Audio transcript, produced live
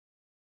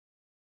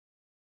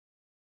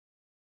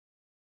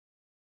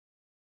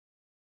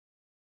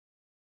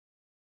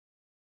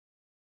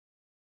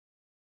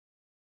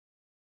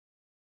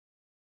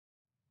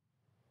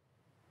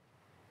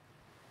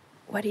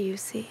What do you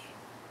see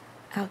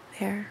out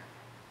there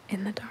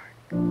in the dark?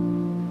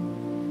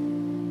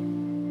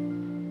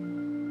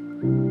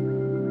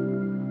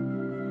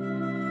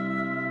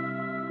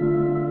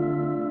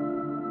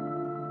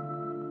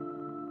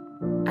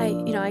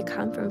 I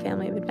come from a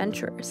family of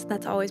adventurers.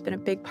 That's always been a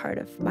big part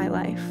of my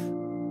life.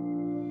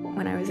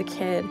 When I was a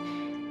kid,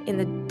 in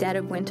the dead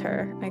of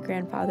winter, my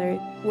grandfather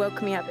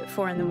woke me up at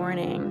 4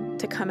 a.m.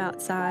 to come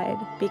outside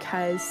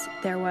because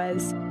there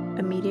was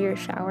a meteor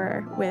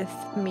shower with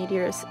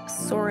meteors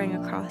soaring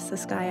across the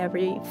sky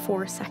every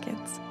 4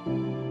 seconds.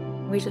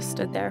 We just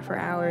stood there for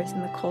hours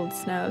in the cold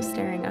snow,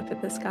 staring up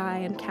at the sky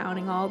and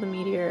counting all the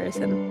meteors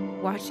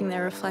and watching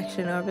their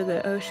reflection over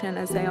the ocean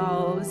as they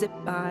all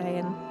zipped by.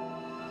 And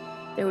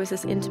there was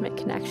this intimate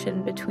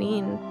connection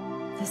between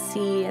the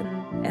sea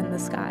and the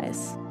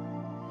skies.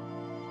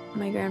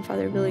 My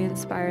grandfather really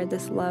inspired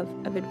this love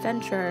of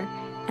adventure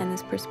and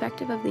this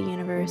perspective of the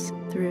universe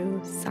through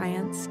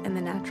science and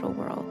the natural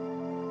world.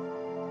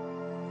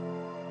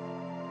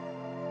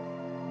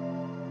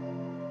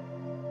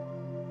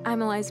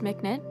 I'm Eliza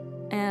McNitt,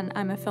 and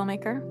I'm a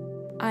filmmaker.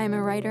 I'm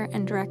a writer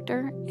and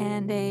director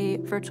and a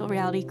virtual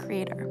reality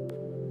creator.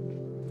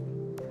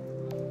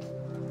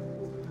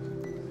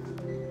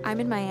 I'm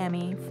in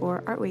Miami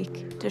for Art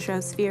Week to show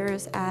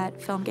Spheres at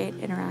Filmgate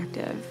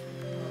Interactive.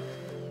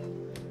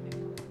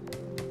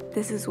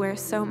 This is where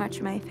so much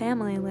of my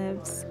family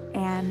lives,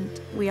 and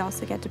we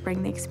also get to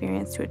bring the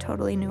experience to a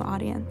totally new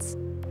audience.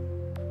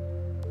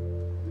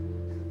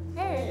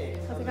 Hey,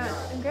 how's it going?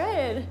 I'm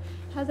good.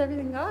 How's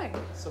everything going?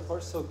 So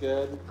far, so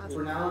good. Awesome.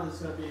 For now, this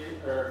is going to be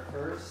our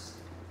first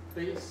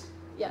phase.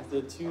 Yes.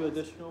 The 2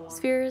 additional ones.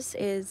 Spheres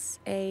is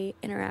an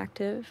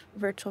interactive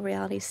virtual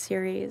reality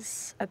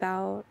series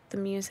about the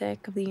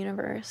music of the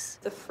universe.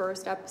 The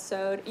first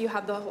episode, you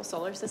have the whole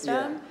solar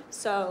system. Yeah.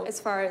 So as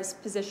far as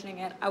positioning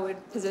it, I would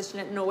position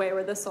it in a way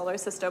where the solar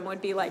system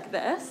would be like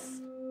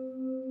this.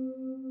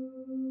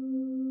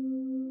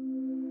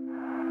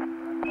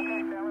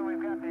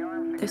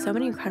 There's so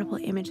many incredible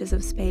images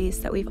of space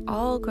that we've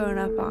all grown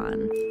up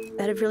on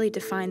that have really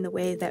defined the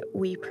way that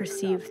we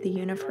perceive the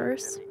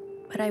universe.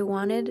 But I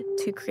wanted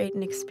to create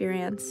an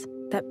experience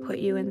that put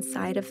you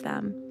inside of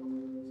them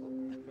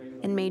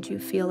and made you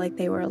feel like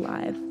they were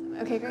alive.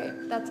 Okay,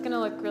 great. That's gonna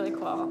look really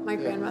cool. My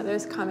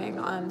grandmother's coming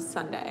on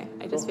Sunday.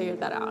 I just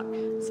figured that out.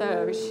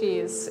 So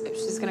she's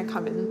gonna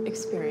come and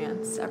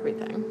experience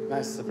everything.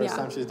 Nice. The first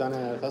time she's done it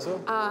at a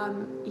festival?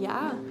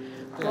 Yeah.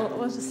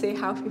 We'll just see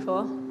how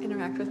people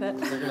interact with it.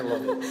 They're gonna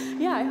love it.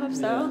 Yeah, I hope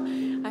so.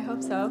 Yeah. I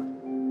hope so.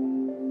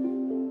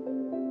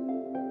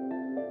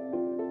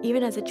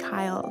 Even as a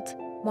child,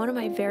 one of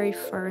my very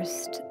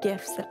first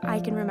gifts that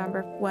I can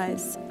remember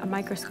was a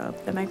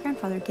microscope that my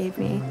grandfather gave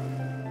me.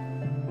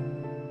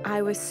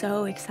 I was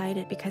so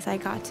excited because I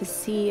got to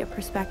see a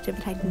perspective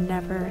that I'd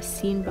never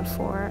seen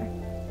before.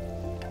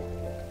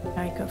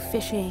 I'd go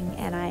fishing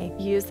and I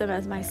use them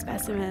as my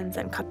specimens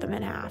and cut them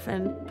in half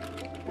and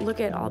look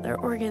at all their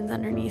organs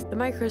underneath the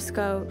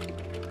microscope.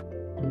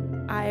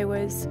 I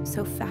was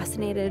so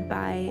fascinated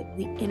by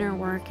the inner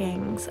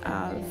workings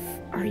of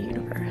our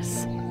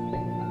universe.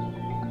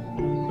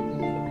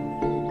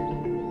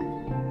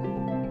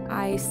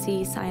 I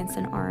see science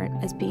and art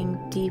as being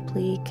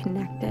deeply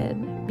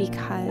connected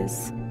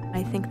because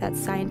I think that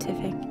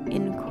scientific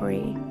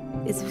inquiry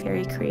is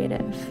very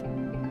creative.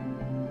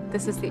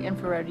 This is the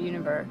infrared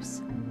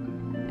universe,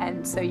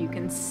 and so you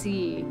can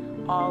see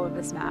all of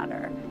this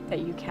matter that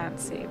you can't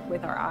see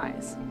with our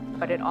eyes,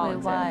 but it all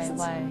exists.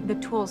 Why? The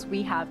tools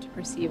we have to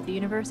perceive the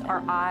universe,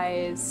 our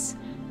eyes,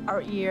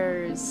 our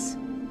ears,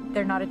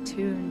 they're not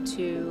attuned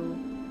to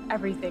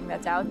everything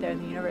that's out there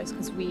in the universe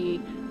because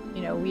we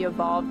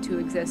evolved to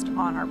exist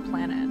on our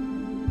planet.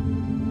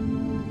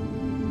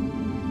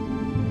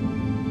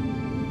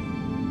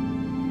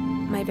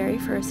 My very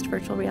first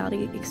virtual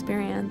reality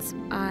experience,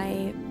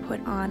 I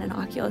put on an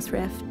Oculus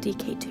Rift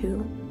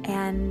DK2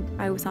 and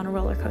I was on a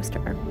roller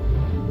coaster.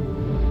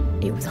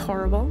 It was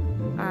horrible.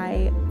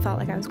 I felt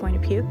like I was going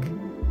to puke,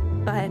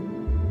 but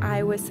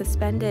I was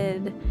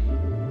suspended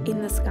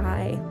in the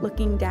sky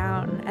looking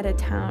down at a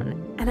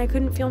town and I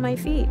couldn't feel my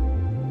feet.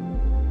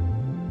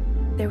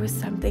 There was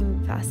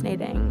something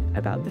fascinating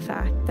about the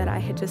fact that I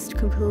had just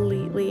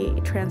completely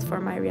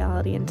transformed my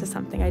reality into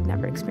something I'd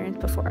never experienced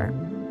before.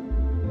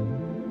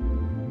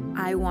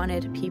 I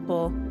wanted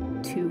people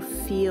to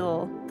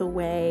feel the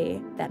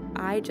way that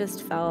I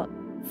just felt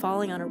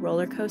falling on a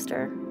roller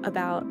coaster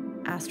about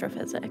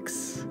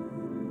astrophysics.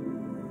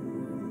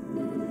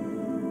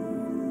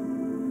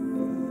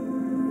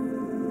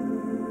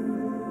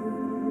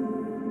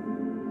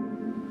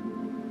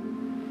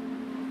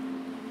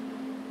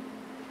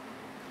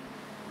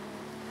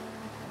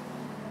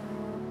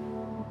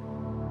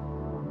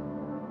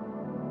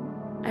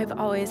 I've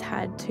always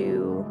had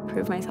to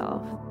prove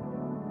myself.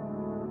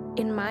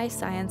 In my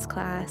science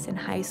class in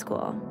high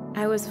school,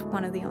 I was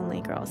one of the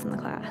only girls in the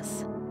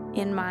class.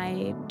 In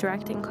my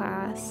directing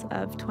class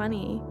of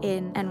 20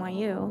 in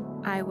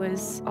NYU, I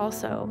was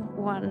also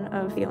one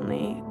of the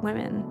only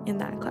women in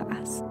that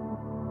class.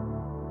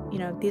 You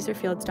know, these are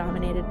fields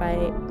dominated by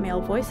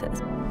male voices.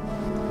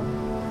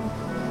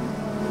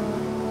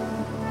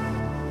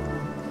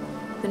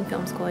 In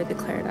film school, I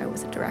declared I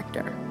was a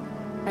director.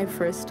 I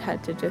first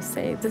had to just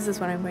say, this is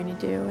what I'm going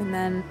to do, and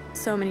then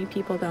so many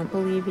people don't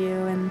believe you,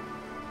 and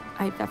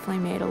I've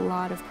definitely made a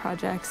lot of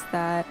projects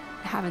that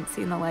haven't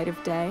seen the light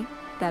of day,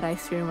 that I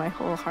threw my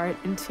whole heart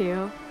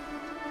into.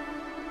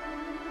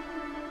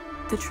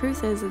 The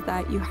truth is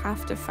that you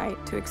have to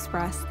fight to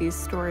express these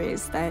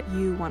stories that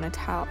you want to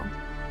tell.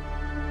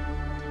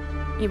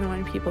 Even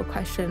when people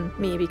question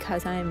me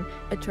because I'm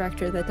a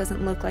director that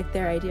doesn't look like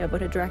their idea of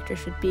what a director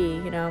should be,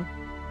 you know,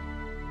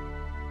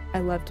 I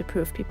love to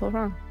prove people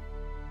wrong.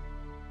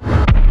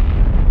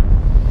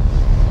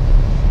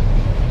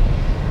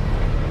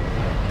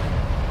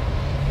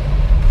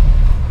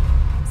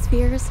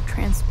 Spheres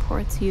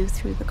transports you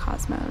through the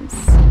cosmos.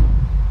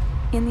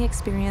 In the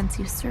experience,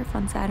 you surf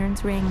on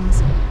Saturn's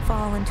rings,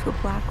 fall into a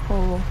black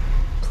hole,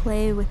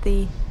 play with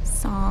the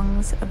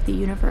songs of the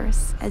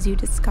universe as you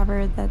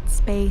discover that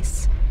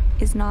space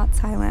is not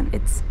silent,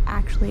 it's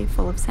actually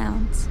full of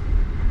sounds.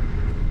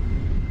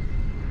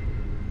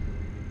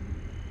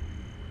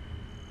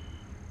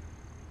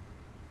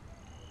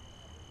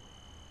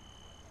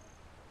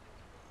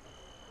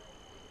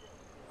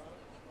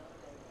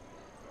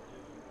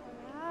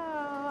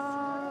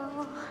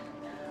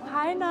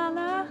 Hi,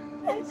 Nana.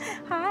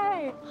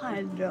 Hi.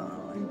 Hi,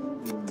 darling.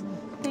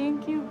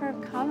 Thank you for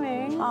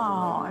coming.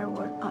 Oh,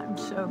 I'm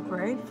so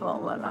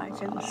grateful that I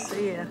can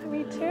see you.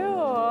 Me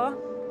too.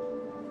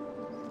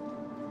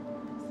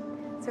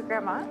 So,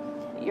 Grandma,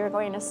 you're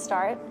going to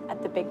start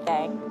at the Big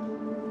Bang.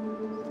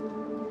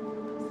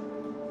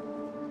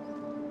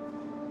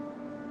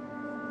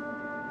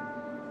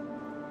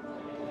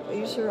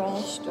 These are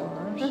all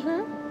stars.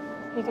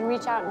 Mm-hmm. You can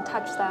reach out and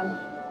touch them.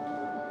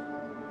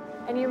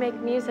 And you make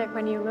music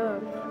when you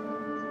move.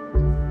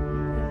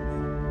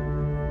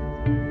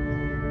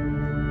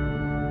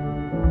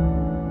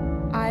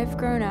 I've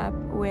grown up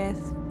with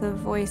the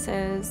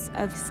voices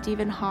of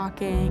Stephen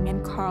Hawking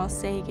and Carl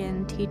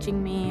Sagan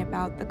teaching me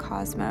about the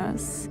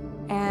cosmos.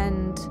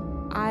 And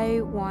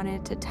I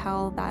wanted to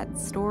tell that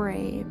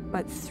story,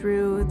 but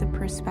through the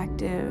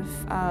perspective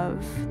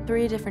of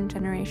 3 different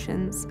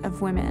generations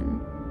of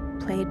women,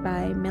 played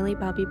by Millie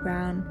Bobby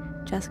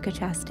Brown, Jessica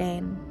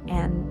Chastain,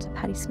 and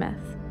Patti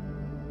Smith.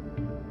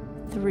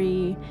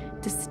 3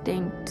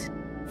 distinct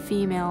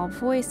female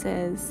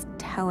voices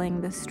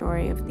telling the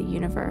story of the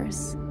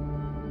universe.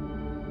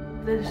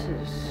 This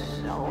is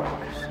so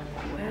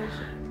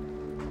exquisite.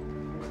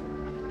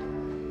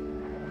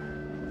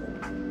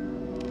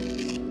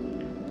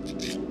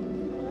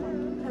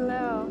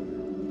 Hello.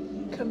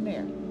 Come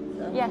here.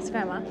 Yes,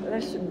 Grandma.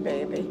 Listen,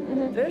 baby.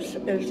 This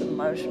is the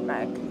most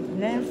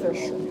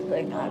magnificent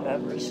thing I've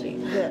ever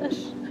seen.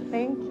 This.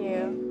 Thank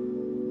you.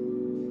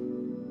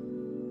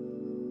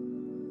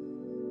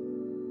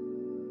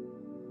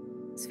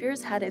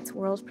 Spheres had its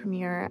world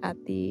premiere at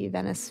the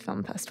Venice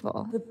Film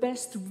Festival. The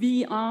Best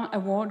VR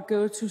Award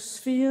goes to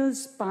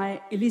Spheres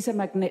by Eliza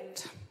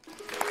McNitt.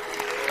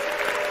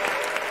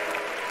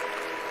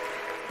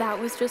 That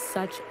was just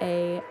such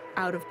a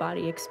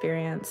out-of-body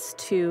experience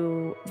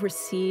to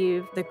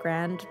receive the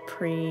Grand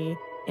Prix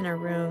in a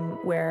room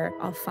where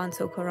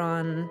Alfonso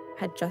Cuarón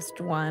had just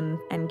won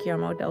and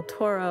Guillermo del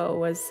Toro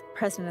was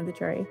president of the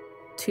jury.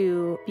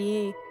 To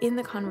be in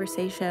the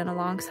conversation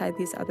alongside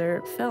these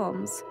other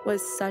films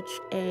was such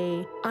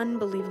an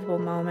unbelievable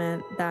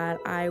moment that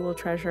I will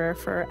treasure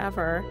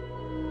forever.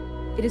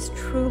 It is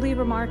truly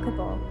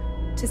remarkable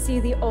to see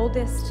the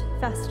oldest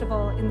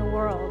festival in the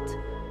world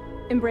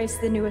embrace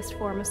the newest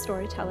form of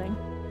storytelling.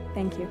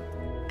 Thank you.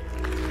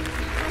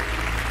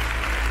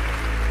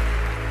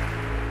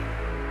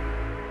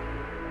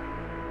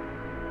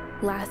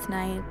 Last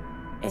night,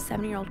 a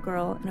 7-year-old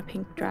girl in a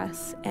pink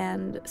dress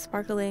and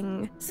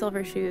sparkling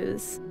silver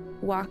shoes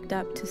walked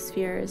up to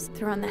Spheres,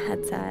 threw on the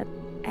headset,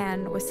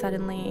 and was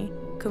suddenly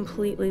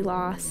completely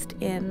lost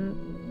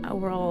in a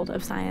world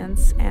of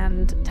science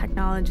and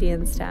technology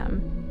and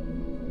STEM.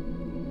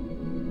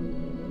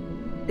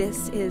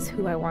 This is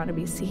who I want to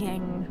be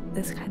seeing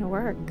this kind of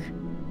work.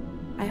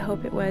 I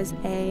hope it was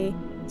a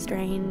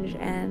strange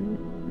and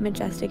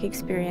majestic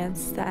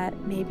experience that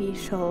maybe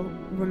she'll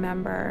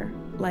remember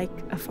like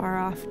a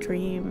far-off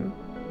dream.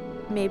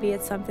 Maybe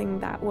it's something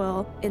that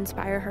will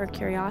inspire her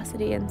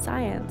curiosity in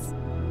science.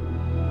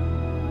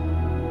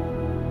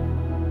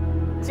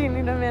 Do you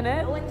need a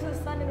minute? I went to the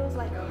sun and it was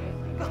like, oh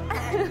my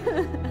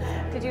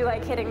God. Did you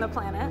like hitting the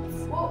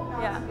planets?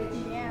 Yeah.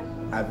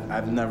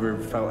 I've never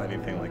felt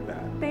anything like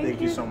that.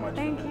 Thank you so much.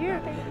 Thank you.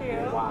 Thank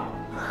you. Wow.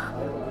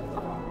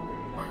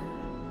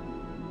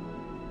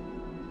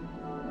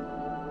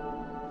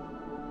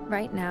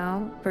 Right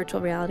now,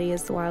 virtual reality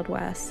is the Wild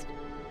West.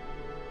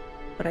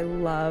 What I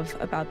love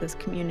about this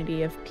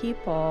community of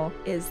people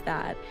is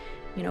that,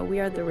 you know, we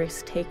are the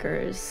risk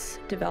takers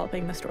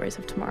developing the stories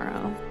of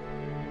tomorrow.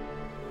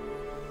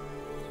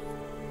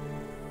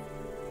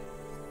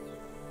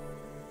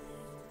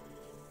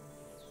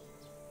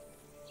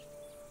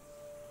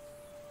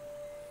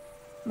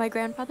 My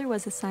grandfather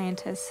was a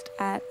scientist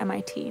at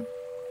MIT.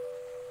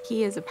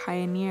 He is a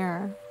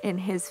pioneer in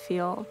his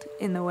field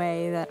in the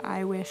way that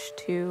I wish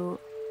to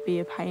be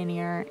a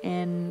pioneer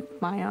in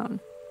my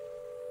own.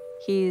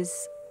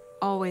 He's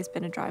always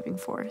been a driving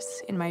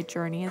force in my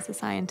journey as a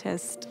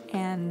scientist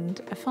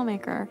and a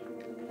filmmaker.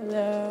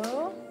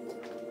 Hello.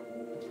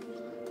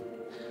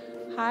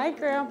 Hi,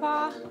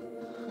 Grandpa.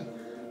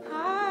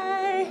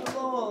 Hi.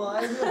 Hello,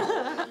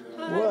 Eliza.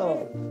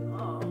 Well,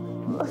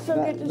 So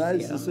good to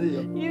nice see to see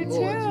you. You Oh, it's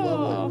too.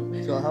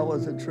 lovely. So how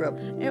was the trip?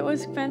 It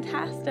was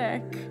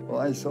fantastic. Well,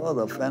 I saw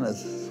the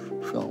Venice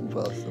Film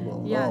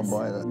Festival. Yes. Oh,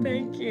 boy.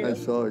 Thank you. I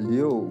saw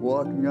you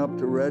walking up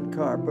the red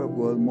carpet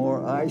with more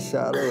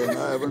eyeshadow than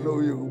I ever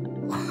knew you.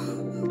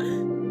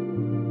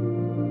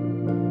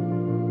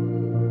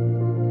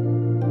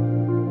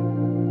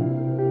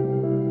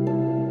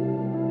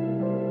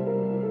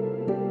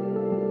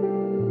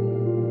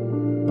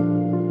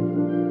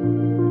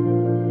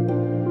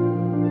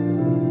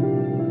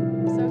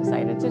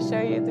 To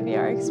show you the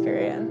VR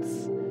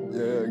experience.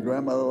 Your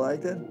grandmother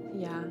liked it?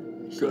 Yeah,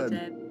 she Good.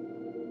 did.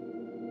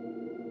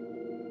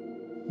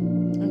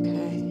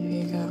 Okay, here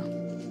you go.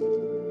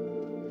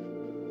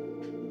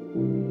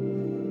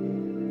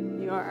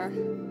 You are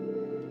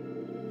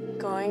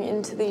going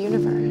into the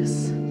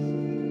universe.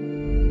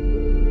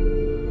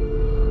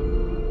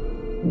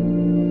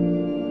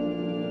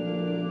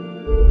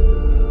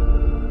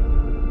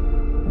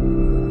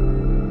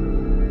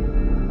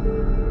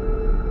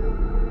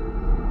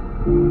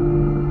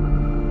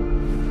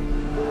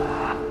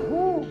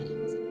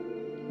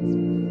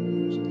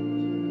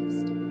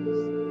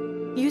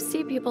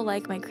 People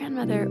like my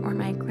grandmother or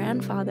my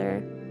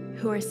grandfather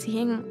who are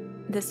seeing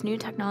this new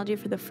technology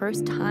for the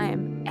first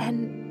time,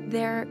 and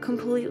they're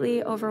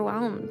completely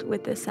overwhelmed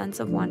with this sense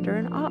of wonder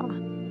and awe.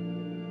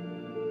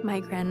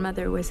 My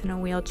grandmother was in a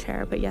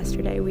wheelchair, but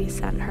yesterday we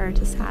sent her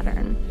to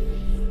Saturn,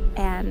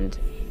 and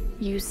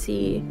you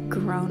see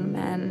grown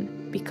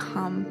men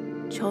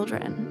become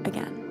children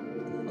again.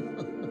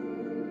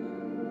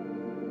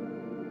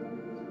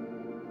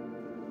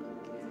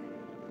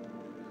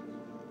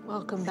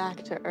 Welcome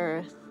back to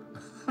Earth.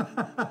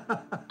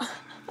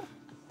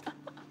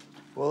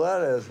 Well,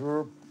 that is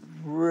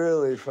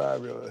really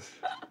fabulous.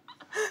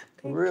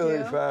 Really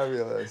you.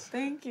 fabulous.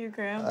 Thank you,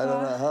 Grandpa. I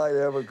don't know how you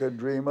ever could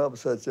dream up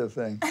such a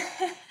thing.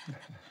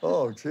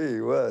 Oh, gee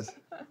whiz.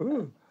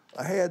 Ooh.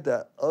 I had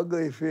that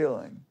ugly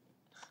feeling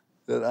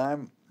that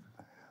I'm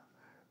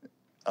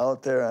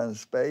out there in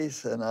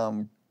space and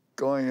I'm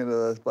going into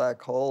this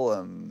black hole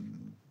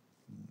and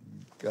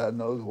God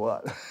knows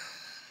what.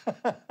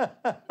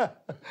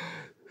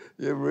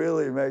 It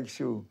really makes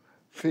you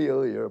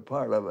feel you're a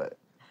part of it.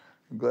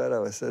 I'm glad I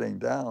was sitting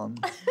down.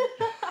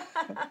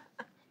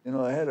 You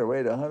know, I had to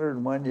wait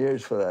 101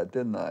 years for that,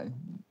 didn't I?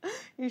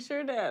 You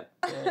sure did.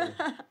 Yeah.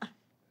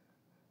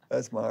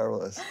 That's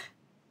marvelous.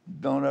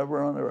 Don't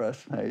ever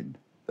underestimate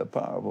the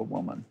power of a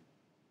woman.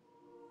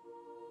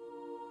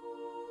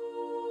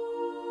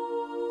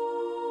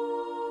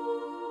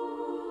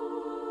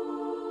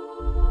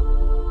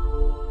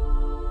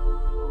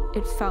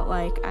 It felt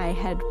like I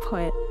had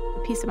put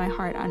a piece of my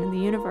heart out in the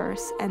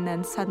universe, and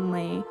then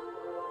suddenly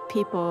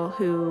people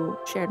who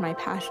shared my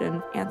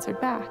passion answered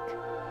back.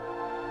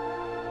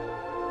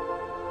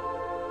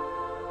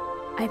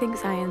 I think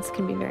science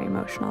can be very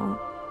emotional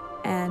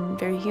and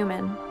very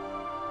human.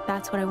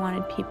 That's what I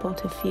wanted people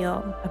to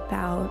feel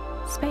about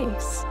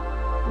space.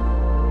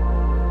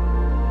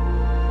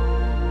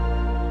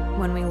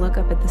 When we look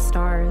up at the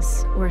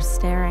stars, we're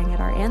staring at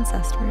our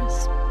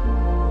ancestors.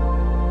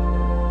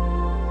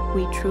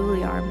 We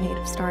truly are made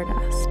of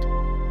stardust.